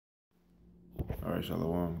All right,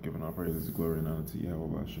 Shalom. Giving all praises, glory, and honor to Yahweh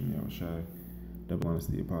Bashem Yahushai. Double honors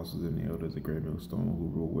to the apostles and the elders, the great millstone who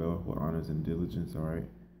rule well with honors and diligence. All right.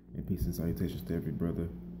 And peace and salutations to every brother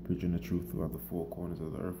preaching the truth throughout the four corners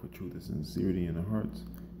of the earth with truth and sincerity in their hearts.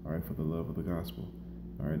 All right, for the love of the gospel.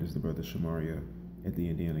 All right, this is the brother Shamaria at the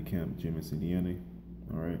Indiana camp, James, Indiana.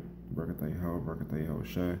 All right. Barakatah Yahweh, Barakatah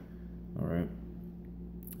Yahushai. All right.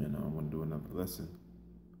 And I want to do another lesson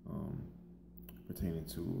pertaining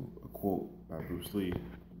to a quote by Bruce Lee,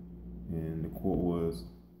 and the quote was,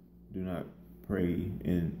 "Do not pray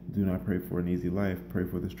for an easy life. Pray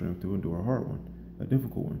for the strength to endure a hard one, a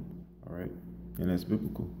difficult one." All right, and that's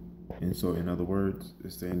biblical. And so, in other words,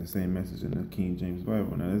 it's saying the same message in the King James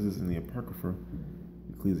Bible. Now, this is in the Apocrypha,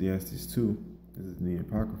 Ecclesiastes 2. This is in the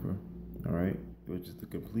Apocrypha. All right, which is the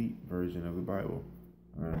complete version of the Bible.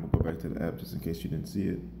 All right, I'm gonna go back to the app just in case you didn't see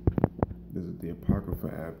it. This is the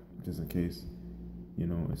Apocrypha app, just in case. You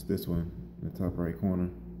know, it's this one in the top right corner.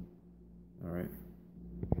 All right,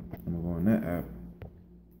 I'm gonna go on that app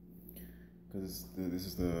because this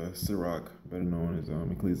is the Sirach, better known as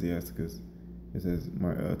Ecclesiasticus. It says,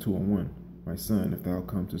 "My 2:1, my son, if thou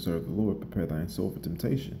come to serve the Lord, prepare thine soul for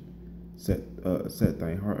temptation. Set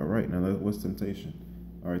thine heart aright." Now, what's temptation?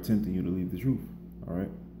 All right, tempting you to leave the truth. All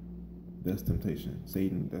right, that's temptation.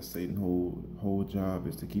 That's Satan's whole job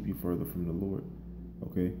is to keep you further from the Lord.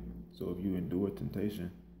 Okay. So if you endure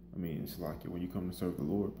temptation, it's like when you come to serve the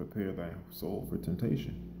Lord, prepare thy soul for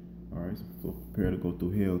temptation. All right, so prepare to go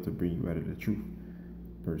through hell to bring you out of the truth.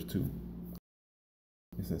 Verse 2.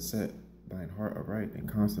 It says, "Set thine heart aright and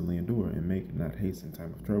constantly endure, and make not haste in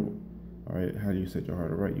time of trouble." All right, how do you set your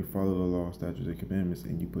heart aright? You follow the law, statutes, and commandments,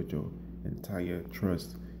 and you put your entire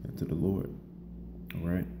trust into the Lord. All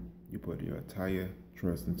right, you put your entire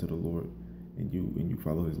trust into the Lord, and you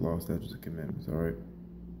follow His law, statutes, and commandments. All right.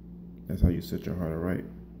 That's how you set your heart aright.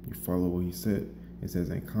 You follow what He said. It says,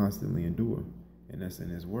 "and constantly endure," and that's in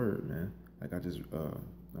His word, man. Like it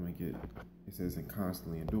says, "and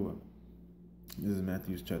constantly endure." This is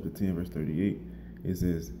Matthew chapter 10, verse 38. It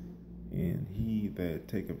says, "And he that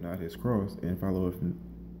taketh not his cross and followeth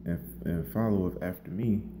after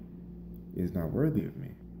me is not worthy of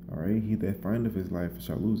me." All right. "He that findeth his life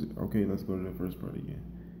shall lose it." Okay, let's go to the first part again.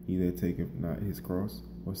 He that taketh not his cross.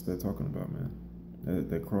 What's that talking about, man?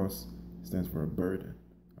 That cross stands for a burden.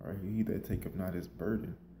 All right. "He that taketh not his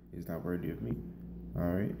burden is not worthy of me."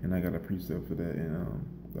 All right. And I got a precept for that, and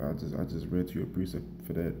I just read to you a precept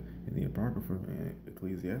for that in the Apocrypha and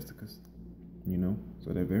Ecclesiasticus. You know,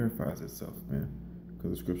 so that verifies itself, man.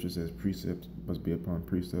 Because the scripture says precept must be upon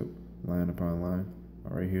precept, line upon line.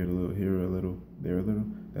 All right, here a little, there a little.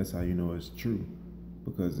 That's how you know it's true,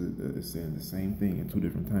 because it's saying the same thing in two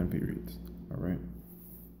different time periods. All right.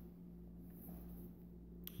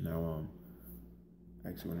 Now,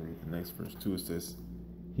 actually, when I read the next verse too, it says,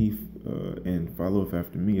 "He and followeth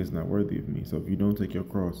after me is not worthy of me." So if you don't take your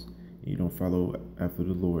cross and you don't follow after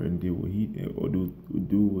the Lord and do what He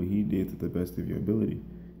did to the best of your ability,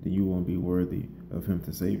 then you won't be worthy of Him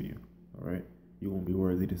to save you. All right, you won't be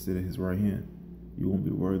worthy to sit at His right hand. You won't be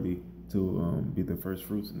worthy to be the first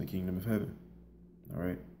fruits in the kingdom of heaven. All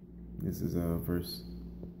right, this is verse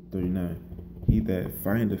 39. "He that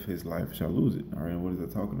findeth his life shall lose it." All right, what is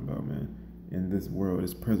it talking about, man? In this world,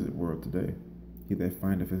 this present world today, he that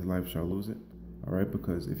findeth his life shall lose it. All right,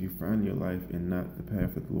 because if you find your life in not the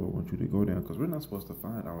path that the Lord wants you to go down, because we're not supposed to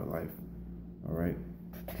find our life, all right,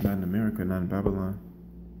 not in America, not in Babylon,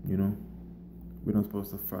 you know, we're not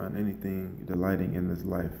supposed to find anything delighting in this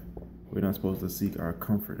life. We're not supposed to seek our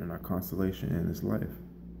comfort and our consolation in this life,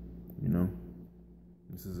 you know.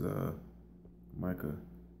 This is Micah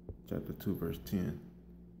chapter 2, verse 10,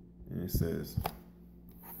 and it says,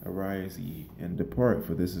 "Arise ye and depart,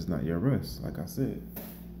 for this is not your rest." Like I said,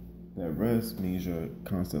 that rest means your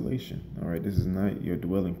constellation. All right, this is not your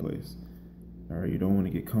dwelling place. All right, you don't want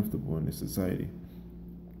to get comfortable in this society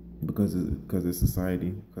because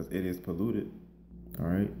it is polluted. All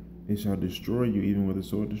right, it shall destroy you even with a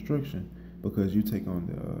sword of destruction, because you take on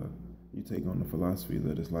the philosophies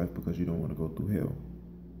of this life because you don't want to go through hell.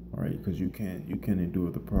 All right, because you can't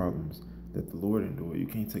endure the problems that the Lord endured. You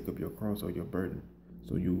can't take up your cross or your burden.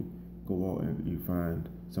 So you go out and you find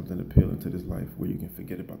something appealing to this life where you can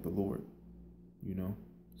forget about the Lord, you know.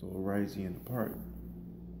 So arise ye and depart,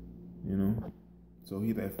 you know. So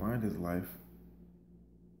he that find his life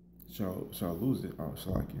shall lose it. Oh,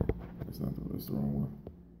 Shalakia. That's the wrong one.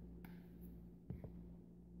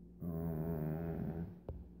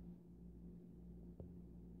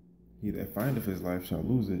 He that findeth his life shall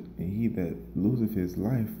lose it, and he that loseth his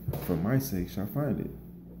life for my sake shall find it.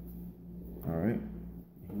 All right.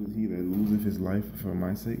 he that loseth his life for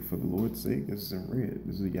my sake, for the Lord's sake. This is in red.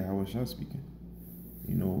 This is Yahweh Shah speaking.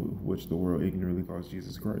 You know, which the world ignorantly calls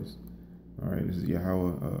Jesus Christ. All right, this is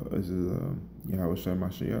Yahweh. This is Yahweh Shah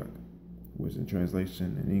Mashiach, which in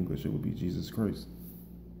translation in English it would be Jesus Christ.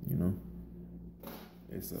 You know,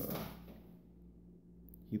 it's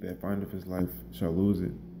he that findeth his life shall lose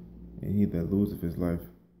it, and he that loseth his life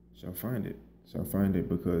shall find it. Shall find it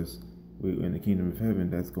because we in the kingdom of heaven.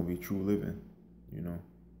 That's gonna be true living. You know,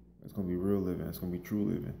 that's gonna be real living. That's gonna be true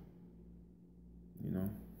living. You know.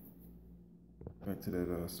 Back to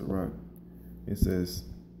that Sirach. It says,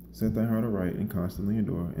 set thy heart aright and constantly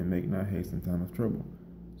endure, and make not haste in time of trouble.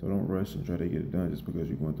 So don't rush and try to get it done just because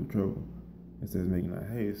you're going through trouble. It says make not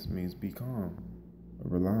haste means be calm.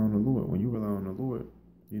 Rely on the Lord. When you rely on the Lord,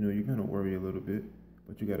 you know, you're going to worry a little bit,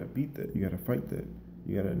 but you got to beat that. You got to fight that.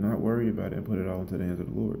 You got to not worry about it and put it all into the hands of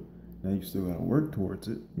the Lord. Now you still got to work towards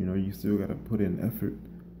it. You know, you still got to put in effort,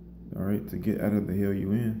 all right, to get out of the hell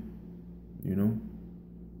you in, you know.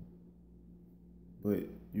 But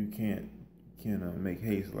you can't make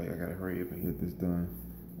haste like I gotta hurry up and get this done,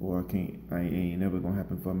 or I ain't never gonna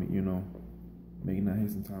happen for me. You know, make not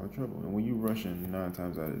haste in time of trouble. And when you rushing, 9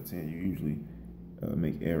 times out of 10, you usually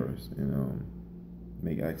make errors and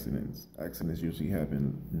make accidents. Accidents usually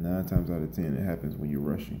happen 9 times out of 10. It happens when you're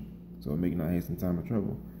rushing. So make not haste in time of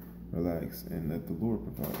trouble. Relax and let the Lord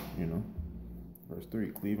provide. You know. Verse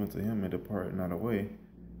 3: cleave unto him and depart not away,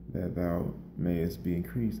 that thou mayest be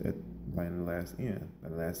increased at like in the last end. The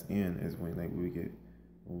last end is when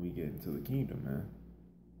we get into the kingdom, man.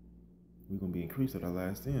 We're gonna be increased at our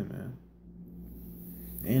last end, man.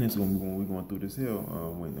 And it's gonna be when we're going through this hell.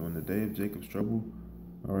 When the day of Jacob's trouble,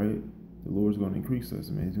 all right, the Lord's gonna increase us,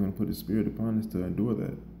 man. He's gonna put His Spirit upon us to endure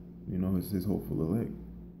that. You know, His hopeful elect.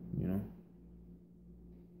 You know,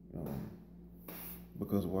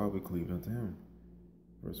 because while we cleave unto Him.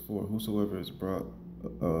 Verse 4: whosoever is brought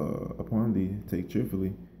upon thee, take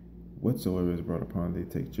cheerfully. Whatsoever is brought upon thee,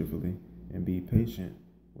 take cheerfully, and be patient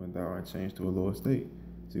when thou art changed to a lower state.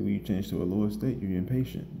 See, when you change to a lower state, you're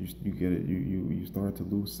impatient. You get it. You start to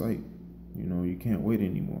lose sight. You know, you can't wait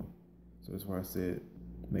anymore. So that's why I said,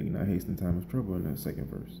 make not haste in time of trouble in that second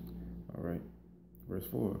verse. All right. Verse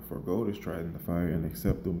 4: for gold is tried in the fire, and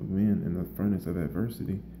acceptable men in the furnace of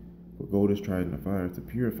adversity. For gold is tried in the fire to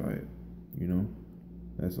purify it. You know,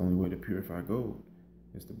 that's the only way to purify gold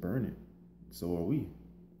is to burn it. So are we.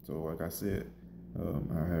 So like I said,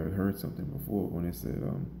 I have heard something before when it said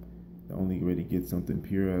the only way to get something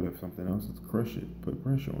pure out of something else is to crush it, put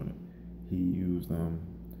pressure on it. He used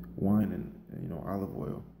wine and olive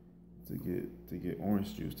oil to get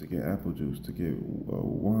orange juice, to get apple juice, to get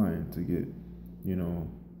wine, to get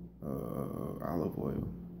olive oil.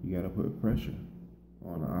 You got to put pressure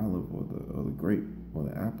on the olive or the grape or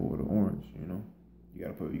the apple or the orange. You know, you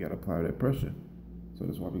got to apply that pressure. So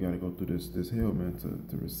that's why we got to go through this hell, man,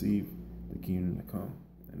 to receive the kingdom to come.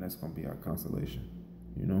 And that's going to be our consolation,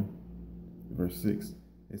 you know. Verse 6,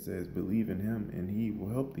 it says, believe in Him, and He will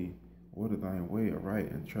help thee. Order thine way aright,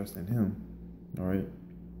 and trust in Him. All right.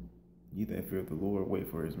 Ye that fear the Lord, wait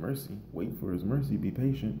for His mercy. Wait for His mercy. Be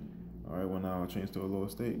patient. All right. When I'll change to a lower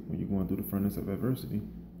state, when you're going through the furnace of adversity,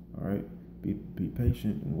 all right. Be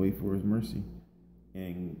patient and wait for His mercy.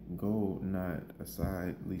 And go not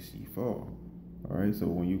aside, lest ye fall. All right, so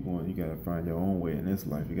when you're going, you got to find your own way in this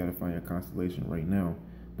life. You got to find your constellation right now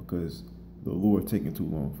because the Lord taking too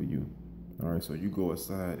long for you. All right, so you go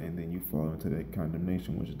aside and then you fall into that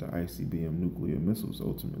condemnation, which is the ICBM nuclear missiles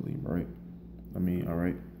ultimately, right? All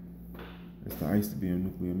right, it's the ICBM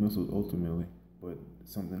nuclear missiles ultimately, but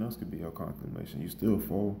something else could be your condemnation. You still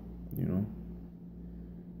fall, you know.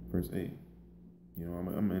 Verse 8, you know, I'm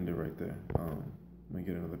going to end it right there. I'm going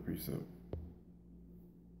to get another precept.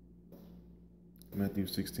 Matthew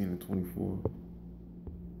 16 and 24.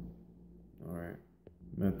 All right.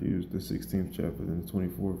 Matthew, the 16th chapter, and the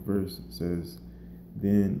 24th verse says,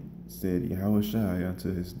 then said Yahushua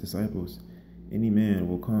unto his disciples, any man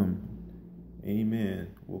will come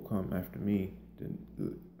after me, I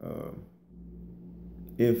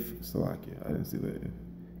didn't see that.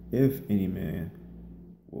 If any man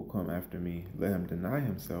will come after me, let him deny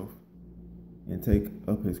himself and take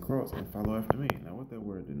up his cross and follow after me. Now, what that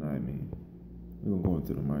word deny mean? We're going to go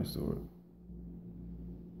into the my sword.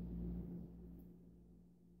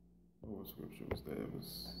 What scripture was that? It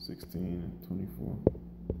was 16 and 24.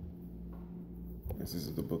 This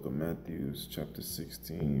is the book of Matthew, chapter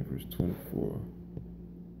 16, verse 24.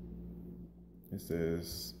 It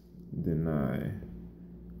says, deny.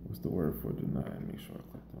 What's the word for deny? Make sure I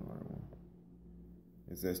clicked on the right one.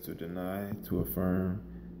 It says to deny, to affirm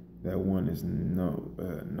that one is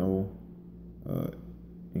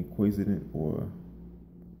inquisitive or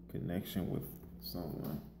connection with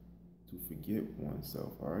someone, to forget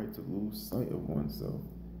oneself, all right, to lose sight of oneself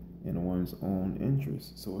and one's own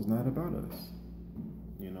interests. So it's not about us.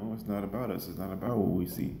 It's not about us. It's not about what we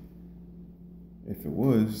see. If it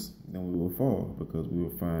was, then we will fall, because we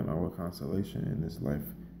will find our consolation in this life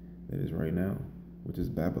that is right now, which is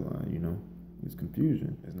Babylon. It's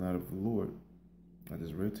confusion. It's not of the Lord. I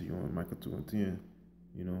just read to you on Micah 2:10,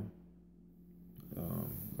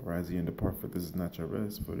 arise ye and depart, for this is not your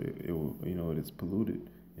rest, for it will, it is polluted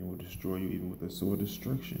and will destroy you even with a sore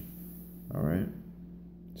destruction. All right.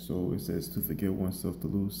 So it says to forget oneself, to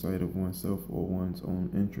lose sight of oneself or one's own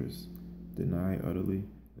interests, deny utterly,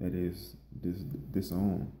 that is,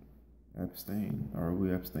 disown, abstain, or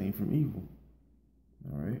we abstain from evil.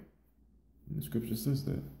 All right. And the scripture says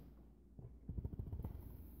that.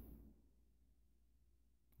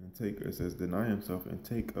 And it says, deny himself and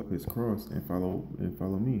take up his cross and follow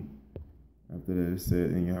me. After that, it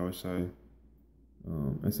said in Yahushua,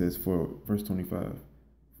 it says, for verse 25,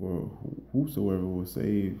 for whosoever will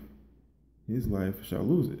save his life shall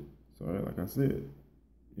lose it. So, like I said,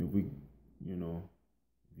 if we,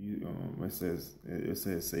 it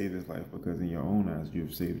says save his life, because in your own eyes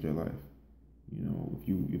you've saved your life. If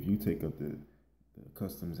you take up the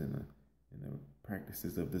customs and the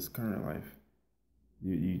practices of this current life,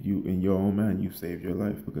 you in your own mind you've saved your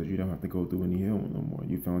life, because you don't have to go through any hell no more.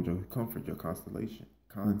 You found your comfort, your consolation.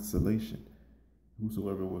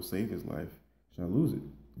 Whosoever will save his life shall lose it.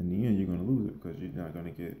 In the end, you're going to lose it, because you're not going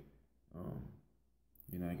to get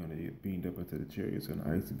beamed up into the chariots and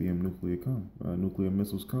ICBM nuclear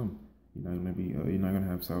missiles come. You're not going to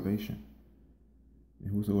have salvation.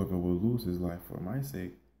 And whosoever will lose his life for my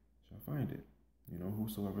sake shall find it.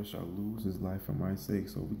 Whosoever shall lose his life for my sake.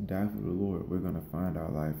 So if we die for the Lord, we're going to find our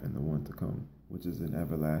life in the one to come, which is an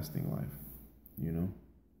everlasting life.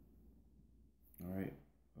 All right.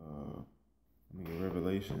 Let me get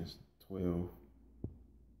Revelations 12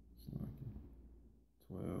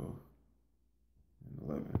 and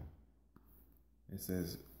 11. It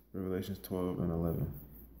says, Revelations 12 and 11.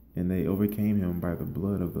 And they overcame him by the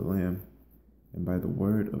blood of the Lamb and by the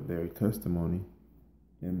word of their testimony,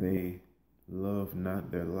 and they loved not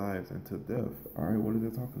their lives unto death. All right, what is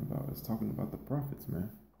it talking about? It's talking about the prophets, man.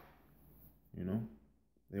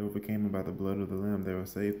 They overcame him by the blood of the Lamb. They were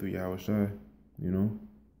saved through Yahushua,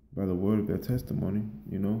 by the word of their testimony,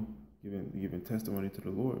 giving testimony to the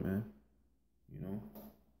Lord, man.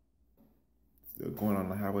 Still going on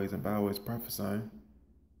the highways and byways prophesying,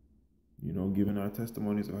 giving our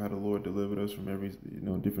testimonies of how the Lord delivered us from every,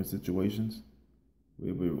 different situations.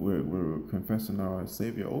 We're confessing our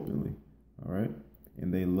Savior openly, all right?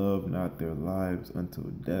 And they love not their lives until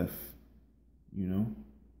death,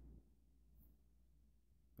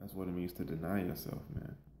 That's what it means to deny yourself,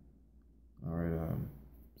 man. All right,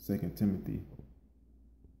 2 Timothy.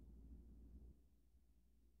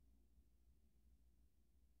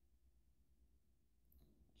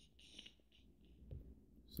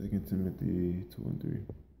 2 Timothy 2 and 3.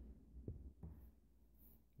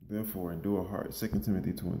 Therefore, endure hard. 2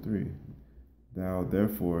 Timothy 2 and 3. Thou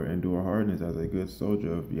therefore endure hardness as a good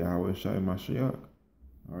soldier of Yahweh Shai Mashiach.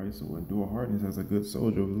 All right, so endure hardness as a good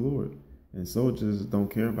soldier of the Lord. And soldiers don't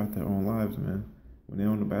care about their own lives, man. When they're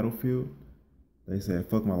on the battlefield, they say,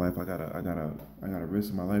 "Fuck my life. I gotta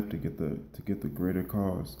risk my life to get the greater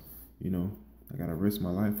cause. I gotta risk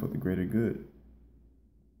my life for the greater good."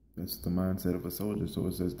 That's the mindset of a soldier. So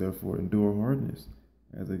it says, therefore, endure hardness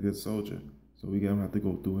as a good soldier. So we don't have to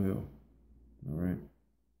go through hell. All right.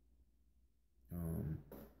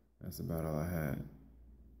 That's about all I had.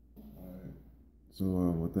 All right.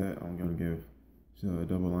 So with that, I'm gonna give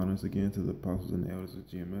double honors again to the apostles and the elders of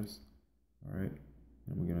GMS. All right.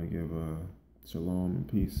 And we're gonna give shalom and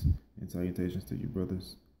peace and salutations to you,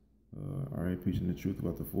 brothers. All right, preaching the truth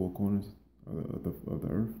about the four corners of the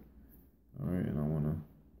earth. All right, and I wanna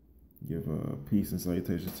give peace and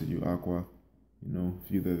salutations to you, Aqua.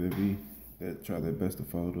 Few that there be that try their best to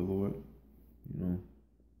follow the Lord.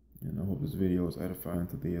 And I hope this video is edifying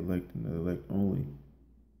to the elect and the elect only.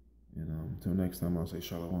 And until next time, I'll say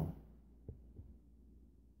shalom.